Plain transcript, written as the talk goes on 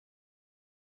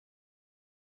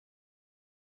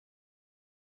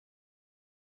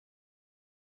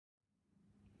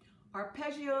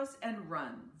arpeggios and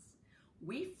runs.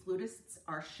 We flutists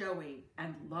are showy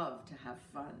and love to have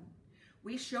fun.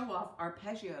 We show off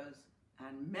arpeggios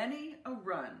and many a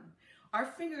run. Our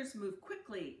fingers move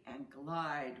quickly and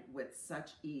glide with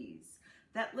such ease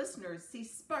that listeners see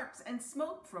sparks and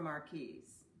smoke from our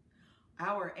keys.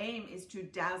 Our aim is to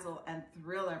dazzle and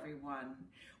thrill everyone.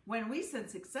 When we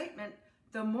sense excitement,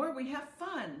 the more we have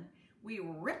fun. We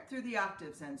rip through the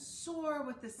octaves and soar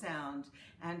with the sound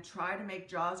and try to make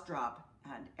jaws drop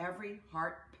and every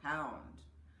heart pound.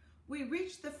 We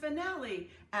reach the finale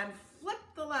and flip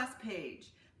the last page,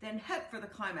 then head for the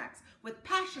climax with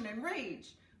passion and rage.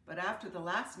 But after the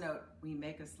last note, we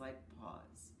make a slight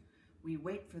pause. We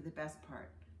wait for the best part,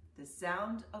 the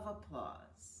sound of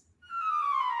applause.